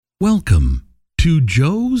Welcome to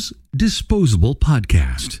Joe's Disposable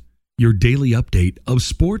Podcast, your daily update of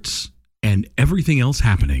sports and everything else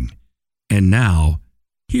happening. And now,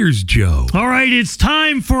 here's Joe. All right, it's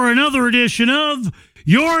time for another edition of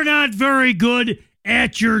You're Not Very Good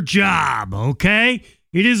at Your Job, okay?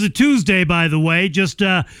 It is a Tuesday, by the way, just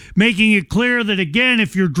making it clear that, again,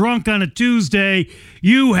 if you're drunk on a Tuesday,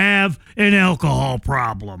 you have an alcohol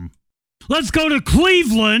problem. Let's go to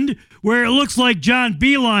Cleveland, where it looks like John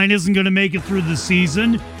Beilein isn't going to make it through the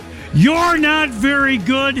season. You're not very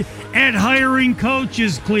good at hiring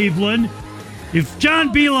coaches, Cleveland. If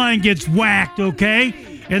John Beilein gets whacked,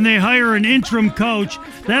 okay, and they hire an interim coach,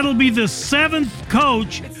 that'll be the seventh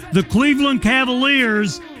coach the Cleveland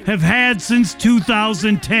Cavaliers have had since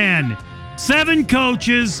 2010. 7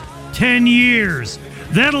 coaches, 10 years.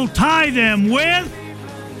 That'll tie them with,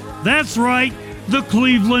 that's right, the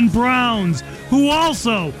Cleveland Browns, who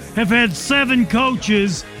also have had 7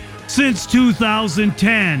 coaches since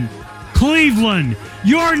 2010. Cleveland,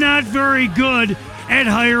 you're not very good at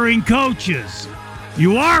hiring coaches.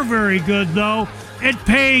 You are very good, though, at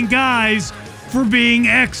paying guys for being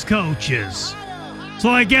ex-coaches. So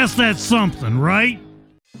I guess that's something, right?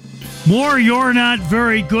 More you're not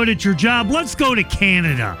very good at your job. Let's go to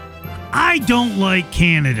Canada. I don't like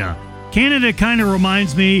Canada. Canada kind of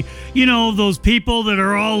reminds me, you know, those people that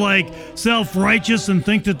are all like self-righteous and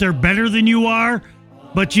think that they're better than you are.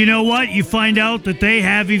 But you know what? You find out that they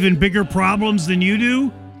have even bigger problems than you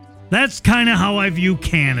do. That's kind of how I view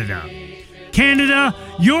Canada. Canada,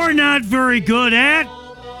 you're not very good at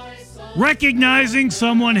recognizing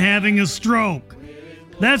someone having a stroke.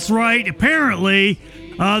 That's right. Apparently,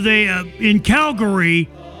 in Calgary,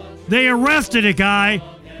 they arrested a guy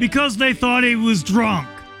because they thought he was drunk.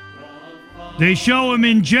 They show him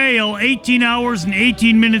in jail 18 hours and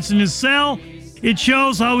 18 minutes in his cell. It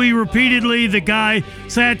shows how he repeatedly, the guy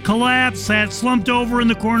sat collapsed, sat slumped over in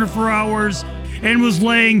the corner for hours, and was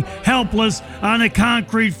laying helpless on a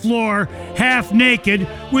concrete floor, half naked,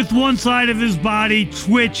 with one side of his body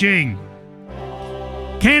twitching.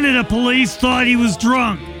 Canada police thought he was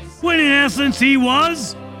drunk, when in essence he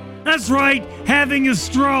was, that's right, having a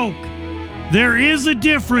stroke. There is a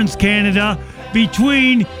difference, Canada,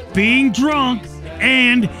 between being drunk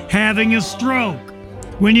and having a stroke.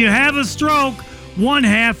 When you have a stroke, one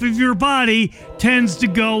half of your body tends to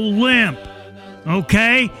go limp.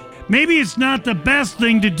 Okay? Maybe it's not the best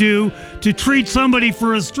thing to do to treat somebody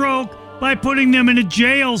for a stroke by putting them in a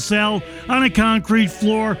jail cell on a concrete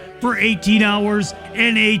floor for 18 hours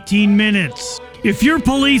and 18 minutes. If your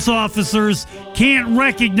police officers can't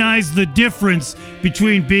recognize the difference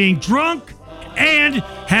between being drunk and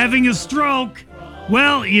having a stroke,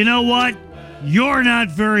 well, you know what? You're not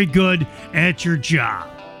very good at your job.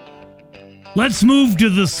 Let's move to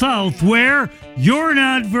the South, where you're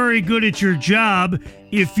not very good at your job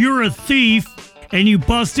if you're a thief and you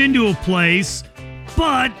bust into a place,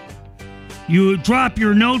 but you drop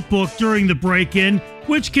your notebook during the break-in,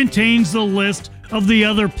 which contains the list of the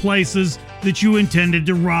other places that you intended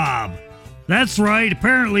to rob. That's right.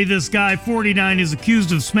 Apparently this guy, 49, is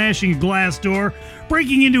accused of smashing a glass door,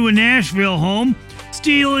 breaking into a Nashville home,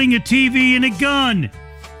 stealing a TV and a gun.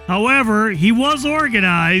 However, he was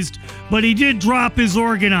organized, but he did drop his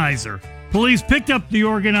organizer. Police picked up the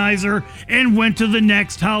organizer and went to the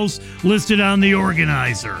next house listed on the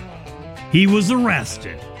organizer. He was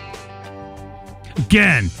arrested.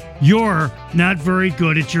 Again, you're not very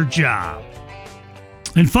good at your job.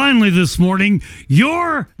 And finally this morning,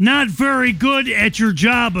 you're not very good at your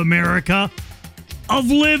job, America, of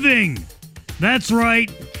living. That's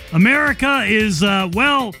right. America is,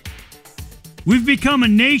 we've become a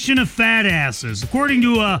nation of fat asses. According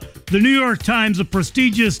to the New York Times, a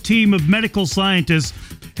prestigious team of medical scientists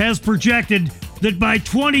has projected that by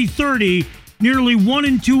 2030, nearly 1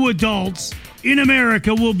 in 2 adults in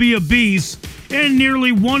America will be obese, and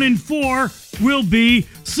nearly 1 in 4 will be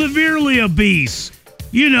severely obese.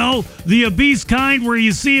 You know, the obese kind where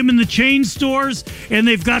you see them in the chain stores and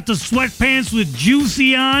they've got the sweatpants with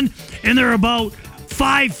Juicy on and they're about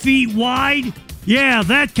 5 feet wide. Yeah,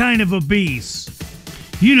 that kind of obese.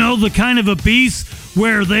 You know, the kind of obese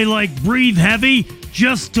where they breathe heavy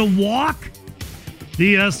just to walk.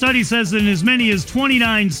 The study says that in as many as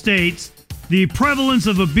 29 states, the prevalence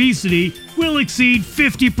of obesity will exceed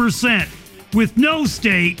 50%, with no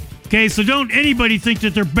state, okay, so don't anybody think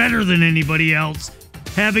that they're better than anybody else,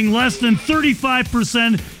 having less than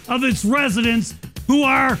 35% of its residents who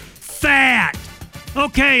are fat.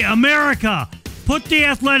 Okay, America, put the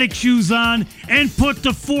athletic shoes on and put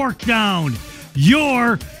the fork down.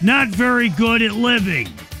 You're not very good at living.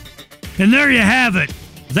 And there you have it.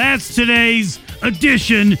 That's today's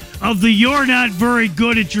edition of the You're Not Very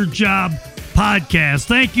Good at Your Job podcast.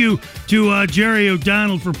 Thank you to Jerry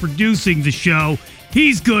O'Donnell for producing the show.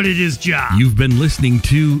 He's good at his job. You've been listening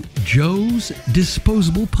to Joe's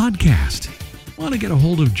Disposable Podcast. Want to get a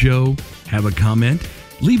hold of Joe? Have a comment?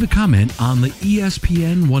 Leave a comment on the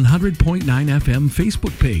ESPN 100.9 FM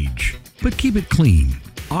Facebook page. But keep it clean.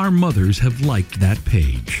 Our mothers have liked that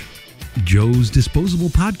page. Joe's Disposable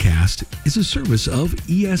Podcast is a service of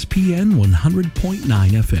ESPN 100.9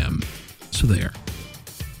 FM. So there.